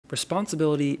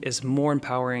Responsibility is more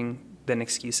empowering than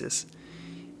excuses.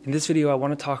 In this video, I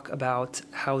want to talk about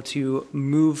how to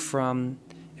move from,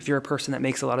 if you're a person that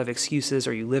makes a lot of excuses,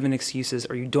 or you live in excuses,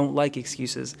 or you don't like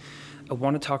excuses, I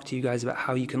want to talk to you guys about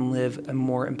how you can live a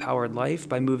more empowered life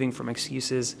by moving from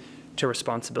excuses to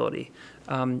responsibility.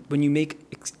 When you make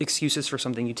excuses for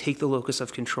something, you take the locus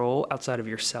of control outside of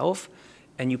yourself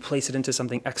and you place it into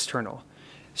something external.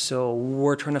 So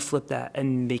we're trying to flip that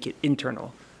and make it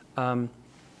internal.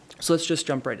 So let's just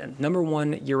jump right in. Number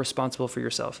one, you're responsible for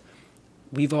yourself.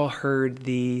 We've all heard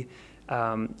the,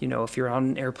 if you're on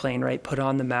an airplane, right, put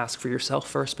on the mask for yourself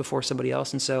first before somebody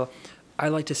else. And so I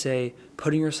like to say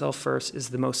putting yourself first is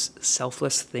the most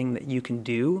selfless thing that you can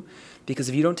do, because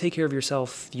if you don't take care of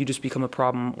yourself, you just become a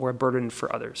problem or a burden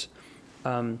for others.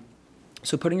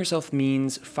 So putting yourself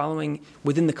means following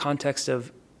within the context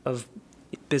of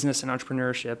business and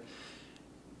entrepreneurship.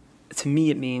 To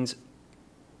me, it means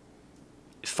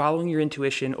following your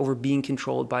intuition over being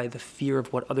controlled by the fear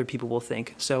of what other people will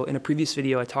think. So in a previous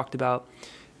video, I talked about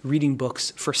reading books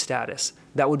for status.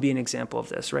 That would be an example of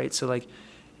this, right? So like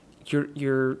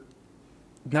you're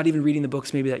not even reading the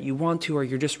books maybe that you want to, or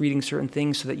you're just reading certain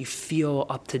things so that you feel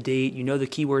up to date, you know the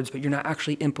keywords, but you're not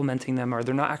actually implementing them, or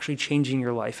they're not actually changing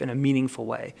your life in a meaningful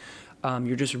way.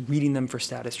 You're just reading them for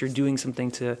status. You're doing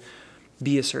something to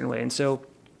be a certain way. And so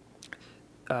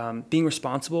being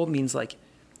responsible means like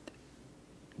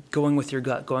going with your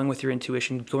gut, going with your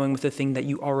intuition, going with the thing that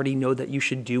you already know that you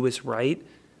should do is right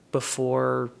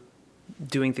before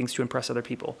doing things to impress other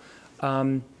people.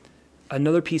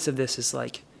 Another piece of this is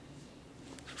like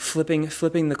flipping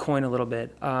the coin a little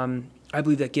bit. I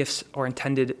believe that gifts are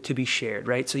intended to be shared,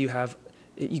 right? So you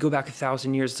go back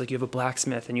 1,000 years, it's like you have a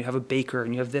blacksmith and you have a baker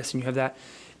and you have this and you have that.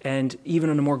 And even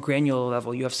on a more granular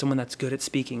level, you have someone that's good at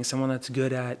speaking, someone that's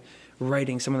good at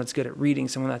writing, someone that's good at reading,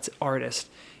 someone that's an artist.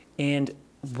 And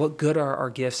what good are our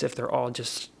gifts if they're all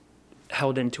just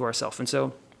held into ourselves? And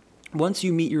so once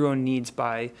you meet your own needs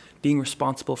by being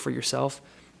responsible for yourself,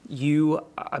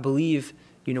 I believe,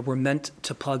 we're meant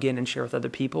to plug in and share with other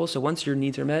people. So once your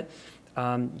needs are met,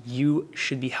 you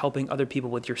should be helping other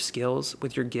people with your skills,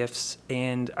 with your gifts,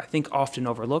 and I think often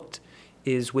overlooked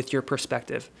is with your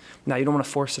perspective. Now, you don't want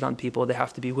to force it on people. They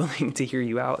have to be willing to hear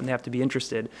you out and they have to be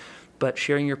interested. But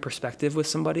sharing your perspective with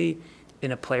somebody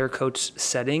in a player-coach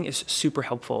setting is super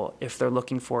helpful if they're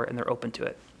looking for it and they're open to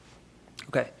it.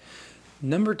 Okay.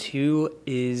 Number two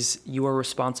is you are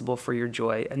responsible for your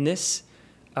joy. And this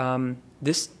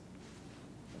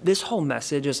whole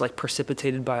message is like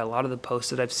precipitated by a lot of the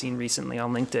posts that I've seen recently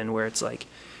on LinkedIn, where it's like,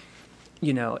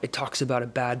 it talks about a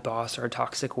bad boss or a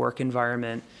toxic work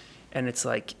environment. And it's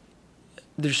like,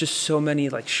 there's just so many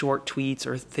like short tweets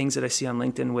or things that I see on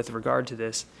LinkedIn with regard to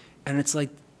this. And it's like,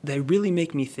 they really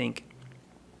make me think.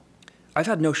 I've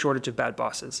had no shortage of bad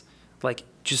bosses, like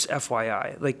just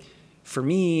FYI. Like for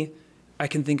me, I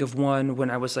can think of one when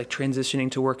I was like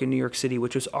transitioning to work in New York City,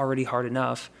 which was already hard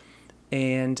enough.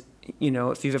 And,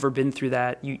 if you've ever been through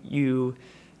that, you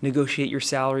negotiate your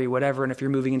salary, whatever. And if you're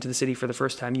moving into the city for the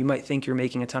first time, you might think you're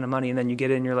making a ton of money. And then you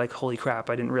get in and you're like, holy crap,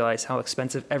 I didn't realize how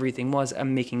expensive everything was.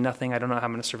 I'm making nothing. I don't know how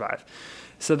I'm going to survive.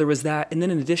 So there was that. And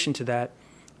then in addition to that,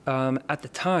 at the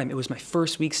time, it was my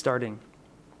first week starting.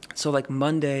 So like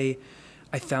Monday,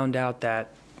 I found out that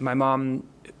my mom,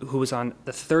 who was on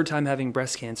the third time having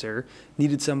breast cancer,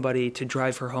 needed somebody to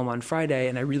drive her home on Friday,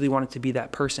 and I really wanted to be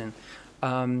that person.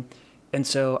 And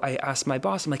so I asked my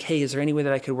boss, I'm like, hey, is there any way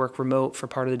that I could work remote for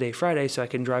part of the day Friday so I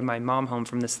can drive my mom home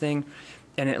from this thing?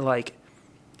 And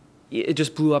it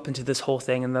just blew up into this whole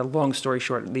thing. And the long story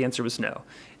short, the answer was no.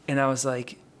 And I was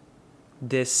like,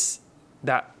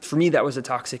 for me, that was a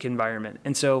toxic environment.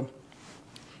 And so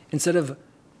instead of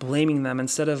blaming them,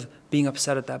 instead of being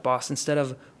upset at that boss, instead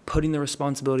of putting the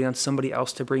responsibility on somebody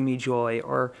else to bring me joy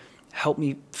or help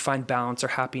me find balance or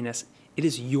happiness, it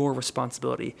is your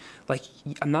responsibility. Like,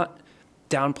 I'm not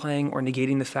downplaying or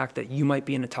negating the fact that you might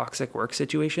be in a toxic work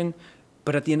situation,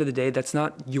 but at the end of the day, that's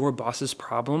not your boss's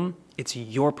problem. It's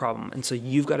your problem. And so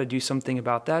you've got to do something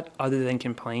about that other than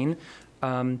complain.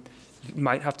 You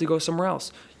might have to go somewhere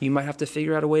else. You might have to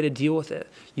figure out a way to deal with it.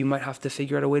 You might have to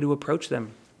figure out a way to approach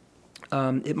them.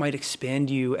 It might expand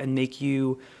you and make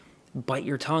you bite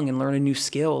your tongue and learn a new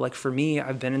skill. Like for me,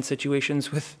 I've been in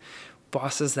situations with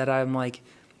bosses that I'm like,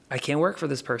 I can't work for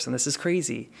this person. This is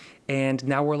crazy. And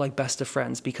now we're like best of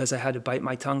friends because I had to bite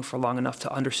my tongue for long enough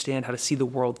to understand how to see the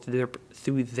world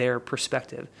through their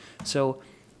perspective. So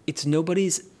it's nobody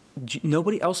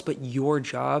else but your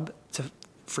job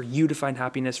for you to find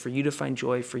happiness, for you to find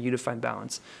joy, for you to find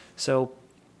balance. So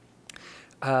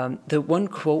the one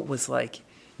quote was like,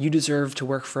 you deserve to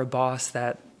work for a boss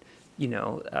that,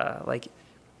 like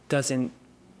doesn't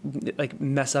like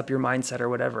mess up your mindset or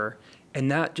whatever.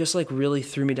 And that just like really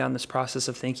threw me down this process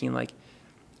of thinking like,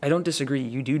 I don't disagree.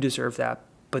 You do deserve that,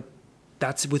 but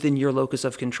that's within your locus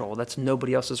of control. That's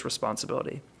nobody else's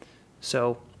responsibility.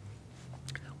 So,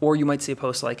 or you might see a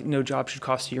post like, no job should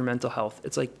cost you your mental health.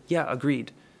 It's like, yeah,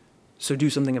 agreed. So do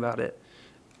something about it.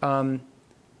 The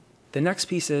next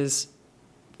piece is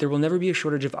there will never be a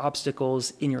shortage of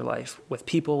obstacles in your life with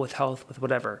people, with health, with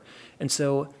whatever. And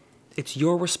so it's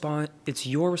your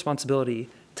responsibility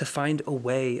to find a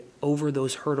way over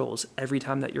those hurdles every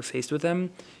time that you're faced with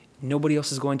them. Nobody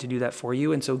else is going to do that for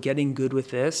you. And so getting good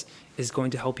with this is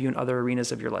going to help you in other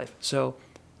arenas of your life. So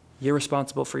you're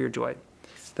responsible for your joy.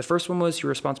 The first one was you're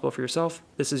responsible for yourself.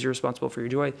 This is you're responsible for your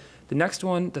joy. The next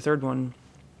one, the third one,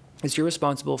 is you're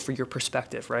responsible for your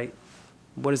perspective, right?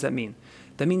 What does that mean?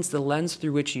 That means the lens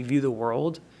through which you view the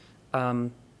world.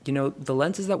 The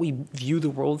lenses that we view the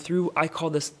world through, I call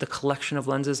this the collection of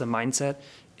lenses, a mindset.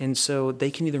 And so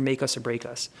they can either make us or break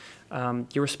us.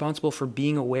 You're responsible for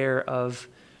being aware of,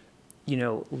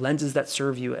 lenses that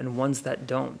serve you and ones that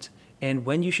don't, and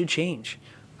when you should change.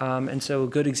 And so a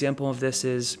good example of this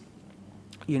is,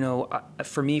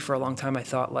 for me, for a long time, I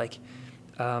thought like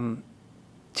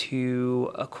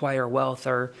to acquire wealth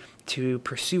or to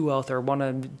pursue wealth or want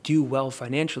to do well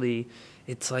financially,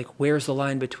 it's like, where's the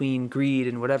line between greed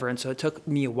and whatever? And so it took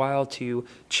me a while to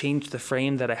change the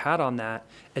frame that I had on that.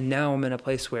 And now I'm in a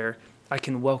place where I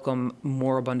can welcome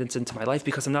more abundance into my life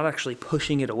because I'm not actually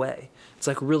pushing it away. It's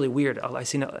like really weird. I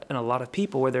see it in a lot of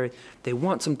people where they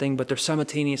want something, but they're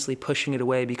simultaneously pushing it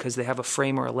away because they have a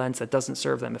frame or a lens that doesn't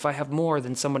serve them. If I have more,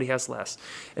 then somebody has less.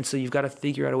 And so you've got to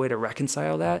figure out a way to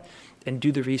reconcile that and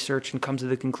do the research and come to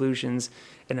the conclusions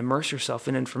and immerse yourself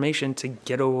in information to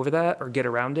get over that or get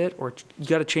around it, or you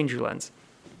got to change your lens.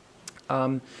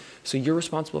 So you're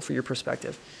responsible for your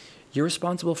perspective. You're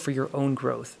responsible for your own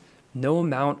growth. No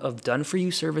amount of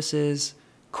done-for-you services,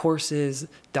 courses,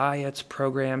 diets,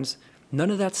 programs, none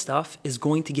of that stuff is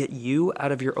going to get you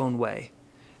out of your own way.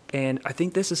 And I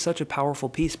think this is such a powerful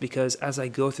piece because as I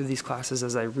go through these classes,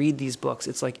 as I read these books,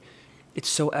 it's like, it's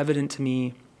so evident to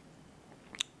me,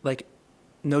 like,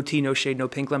 no tea, no shade, no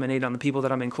pink lemonade on the people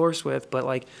that I'm in course with, but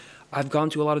like, I've gone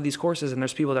to a lot of these courses and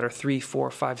there's people that are 3, 4,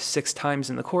 5, 6 times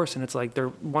in the course, and it's like,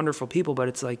 they're wonderful people, but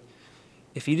it's like,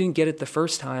 if you didn't get it the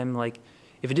first time, like,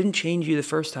 if it didn't change you the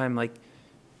first time, like,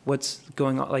 what's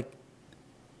going on? Like,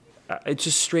 it's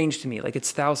just strange to me. Like,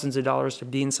 it's thousands of dollars to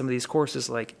be in some of these courses.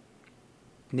 Like,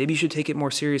 maybe you should take it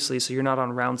more seriously so you're not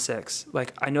on round 6.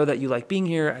 Like, I know that you like being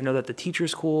here. I know that the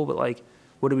teacher's cool, but like,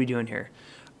 what are we doing here?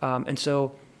 And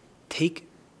so take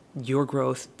your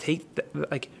growth,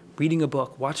 like reading a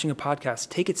book, watching a podcast,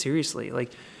 take it seriously.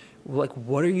 Like,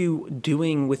 what are you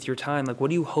doing with your time? Like,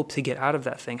 what do you hope to get out of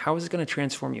that thing? How is it going to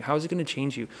transform you? How is it going to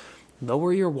change you?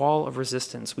 Lower your wall of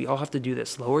resistance. We all have to do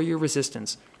this. Lower your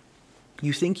resistance.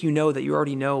 You think you know that you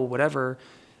already know whatever,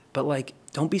 but like,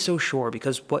 don't be so sure,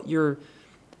 because what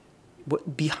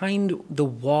behind the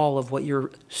wall of what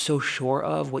you're so sure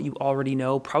of, what you already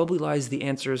know, probably lies the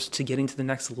answers to getting to the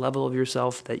next level of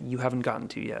yourself that you haven't gotten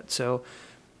to yet. So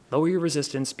lower your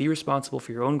resistance, be responsible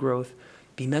for your own growth,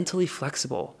 be mentally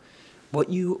flexible.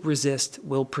 What you resist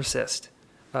will persist.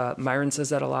 Myron says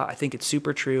that a lot. I think it's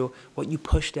super true. What you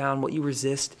push down, what you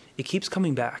resist, it keeps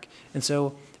coming back. And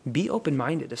so be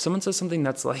open-minded. If someone says something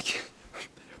that's like,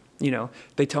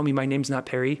 they tell me my name's not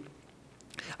Perry,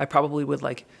 I probably would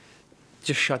like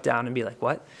just shut down and be like,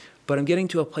 what? But I'm getting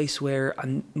to a place where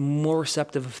I'm more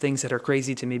receptive of things that are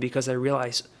crazy to me because I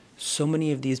realize so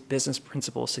many of these business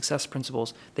principles, success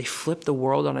principles, they flip the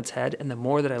world on its head. And the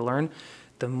more that I learn,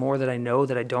 the more that I know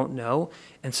that I don't know.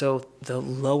 And so the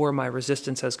lower my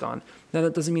resistance has gone. Now,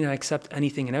 that doesn't mean I accept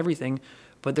anything and everything,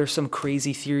 but there's some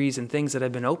crazy theories and things that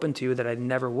I've been open to that I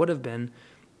never would have been,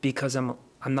 because I'm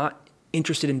not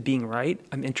interested in being right.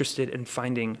 I'm interested in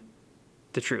finding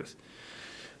the truth.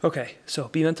 Okay, so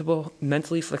be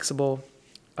mentally flexible,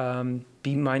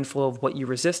 be mindful of what you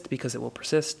resist because it will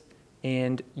persist,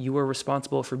 and you are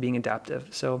responsible for being adaptive.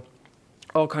 So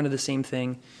all kind of the same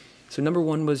thing. So number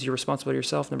 1 was you're responsible to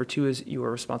yourself. Number 2 is you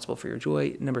are responsible for your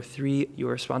joy. Number 3, you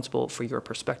are responsible for your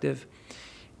perspective.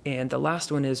 And the last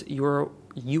one is you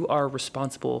are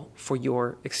responsible for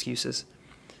your excuses.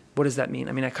 What does that mean?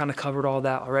 I mean, I kind of covered all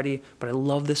that already, but I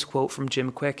love this quote from Jim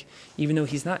Quick. Even though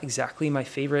he's not exactly my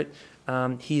favorite,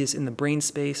 he is in the brain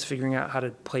space, figuring out how to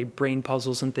play brain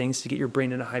puzzles and things to get your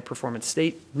brain in a high performance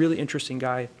state. Really interesting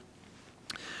guy.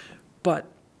 But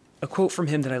a quote from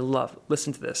him that I love,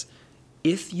 listen to this.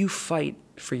 If you fight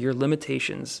for your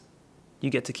limitations,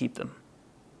 you get to keep them.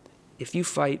 If you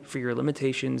fight for your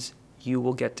limitations, you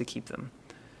will get to keep them.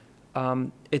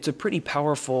 It's a pretty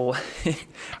powerful, I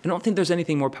don't think there's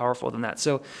anything more powerful than that.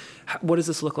 So what does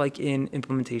this look like in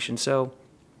implementation? So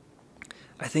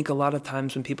I think a lot of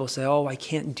times when people say, oh, I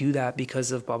can't do that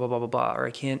because of blah, blah, blah, blah, blah,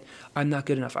 or I'm not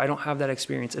good enough. I don't have that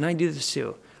experience. And I do this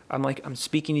too. I'm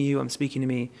speaking to you, I'm speaking to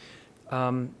me.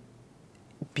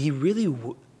 Be really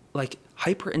like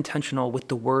hyper intentional with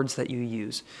the words that you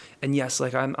use. And yes,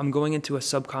 like I'm going into a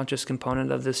subconscious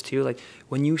component of this too. Like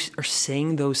when you are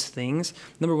saying those things,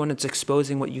 number one, it's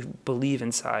exposing what you believe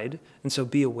inside. And so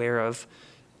be aware of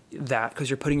that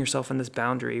because you're putting yourself in this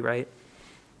boundary, right?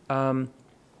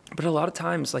 But a lot of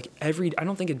times, like I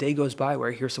don't think a day goes by where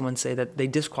I hear someone say that they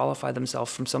disqualify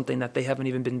themselves from something that they haven't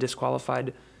even been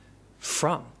disqualified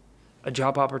from. A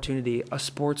job opportunity, a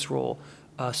sports role,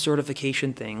 a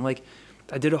certification thing. Like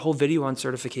I did a whole video on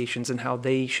certifications and how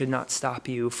they should not stop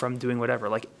you from doing whatever.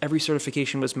 Like every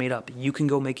certification was made up. You can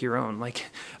go make your own, like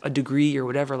a degree or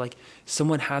whatever. Like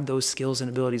someone had those skills and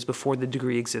abilities before the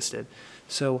degree existed.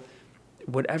 So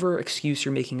whatever excuse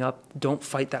you're making up, don't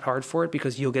fight that hard for it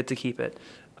because you'll get to keep it.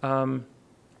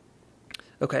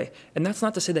 Okay, and that's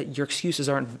not to say that your excuses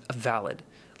aren't valid.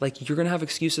 Like you're gonna have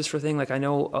excuses for things. Like I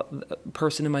know a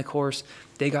person in my course,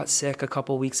 they got sick a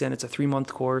couple weeks in. It's a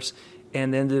 3-month course,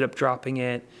 and they ended up dropping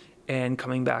it and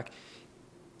coming back.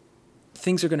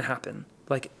 Things are gonna happen.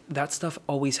 Like that stuff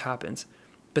always happens.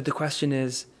 But the question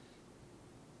is,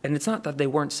 and it's not that they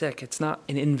weren't sick. It's not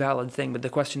an invalid thing. But the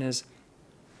question is,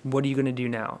 what are you gonna do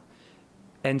now?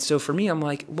 And so for me, I'm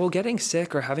like, well, getting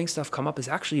sick or having stuff come up is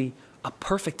actually a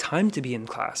perfect time to be in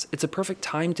class. It's a perfect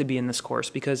time to be in this course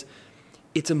because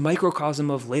it's a microcosm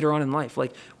of later on in life.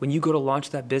 Like when you go to launch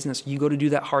that business, you go to do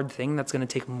that hard thing that's going to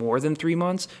take more than 3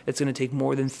 months. It's going to take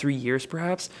more than 3 years,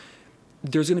 perhaps.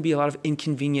 There's going to be a lot of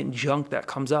inconvenient junk that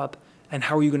comes up. And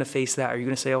how are you going to face that? Are you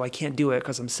going to say, oh, I can't do it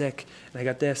because I'm sick and I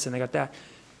got this and I got that?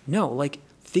 No, like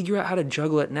figure out how to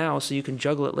juggle it now so you can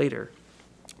juggle it later.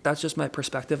 That's just my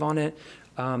perspective on it.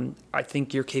 I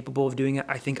think you're capable of doing it.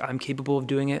 I think I'm capable of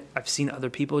doing it. I've seen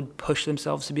other people push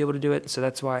themselves to be able to do it. So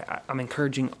that's why I'm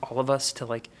encouraging all of us to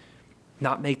like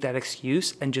not make that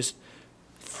excuse and just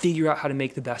figure out how to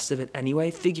make the best of it anyway.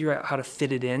 Figure out how to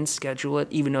fit it in, schedule it,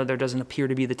 even though there doesn't appear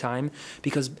to be the time,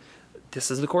 because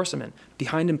this is the course I'm in.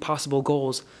 Behind impossible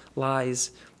goals lies,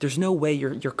 there's no way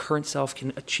your current self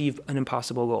can achieve an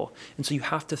impossible goal. And so you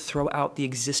have to throw out the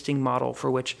existing model for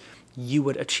which you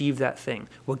would achieve that thing.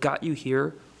 What got you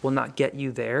here will not get you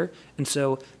there. And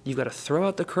so you've got to throw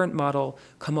out the current model,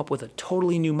 come up with a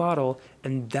totally new model,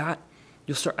 and that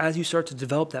you'll start, as you start to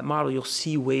develop that model, you'll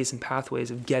see ways and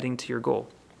pathways of getting to your goal.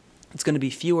 It's going to be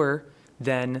fewer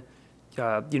than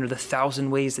the 1,000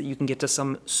 ways that you can get to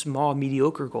some small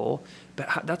mediocre goal.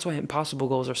 But that's why impossible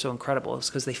goals are so incredible. It's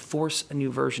because they force a new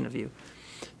version of you.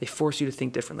 They force you to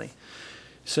think differently.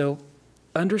 So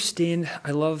understand,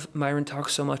 I love Myron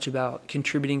talks so much about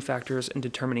contributing factors and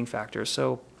determining factors.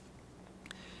 So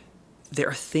there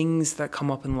are things that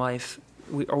come up in life.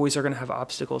 We always are going to have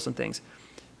obstacles and things.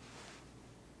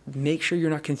 Make sure you're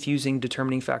not confusing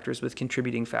determining factors with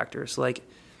contributing factors. Like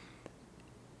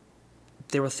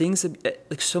there were things that,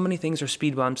 like so many things are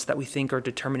speed bumps that we think are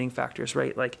determining factors,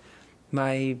 right? Like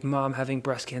my mom having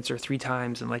breast cancer 3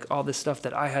 times and like all this stuff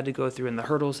that I had to go through and the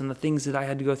hurdles and the things that I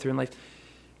had to go through in life.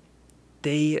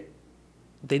 They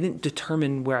didn't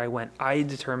determine where I went. I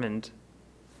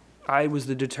was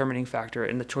the determining factor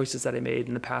in the choices that I made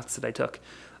and the paths that I took.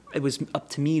 It was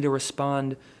up to me to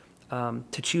respond,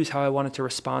 to choose how I wanted to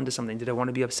respond to something. Did I want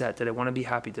to be upset? Did I want to be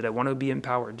happy? Did I want to be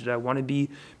empowered? Did I want to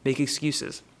make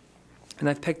excuses? And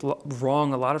I've picked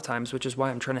wrong a lot of times, which is why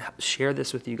I'm trying to share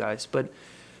this with you guys. But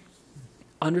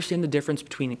understand the difference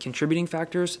between contributing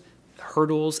factors,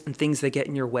 hurdles, and things that get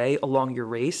in your way along your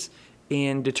race,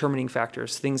 and determining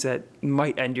factors, things that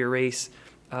might end your race,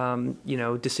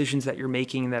 decisions that you're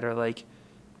making that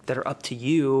are up to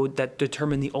you that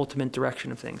determine the ultimate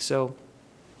direction of things. So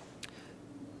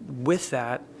with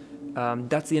that,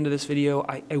 that's the end of this video.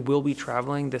 I will be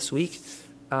traveling this week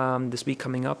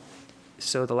coming up.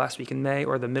 So the last week in May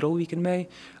or the middle week in May,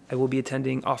 I will be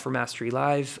attending Offer Mastery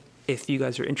Live. If you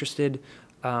guys are interested,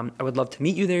 I would love to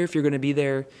meet you there if you're going to be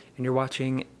there and you're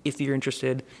watching. If you're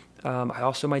interested, I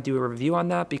also might do a review on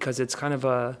that because it's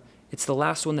it's the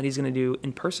last one that he's going to do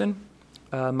in person,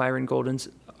 Myron Golden's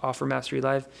Offer Mastery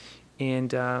Live.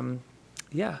 And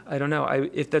yeah, I don't know.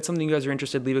 If that's something you guys are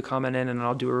interested, leave a comment in and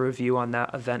I'll do a review on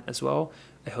that event as well.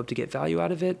 I hope to get value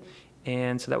out of it.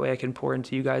 And so that way I can pour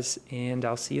into you guys, and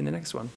I'll see you in the next one.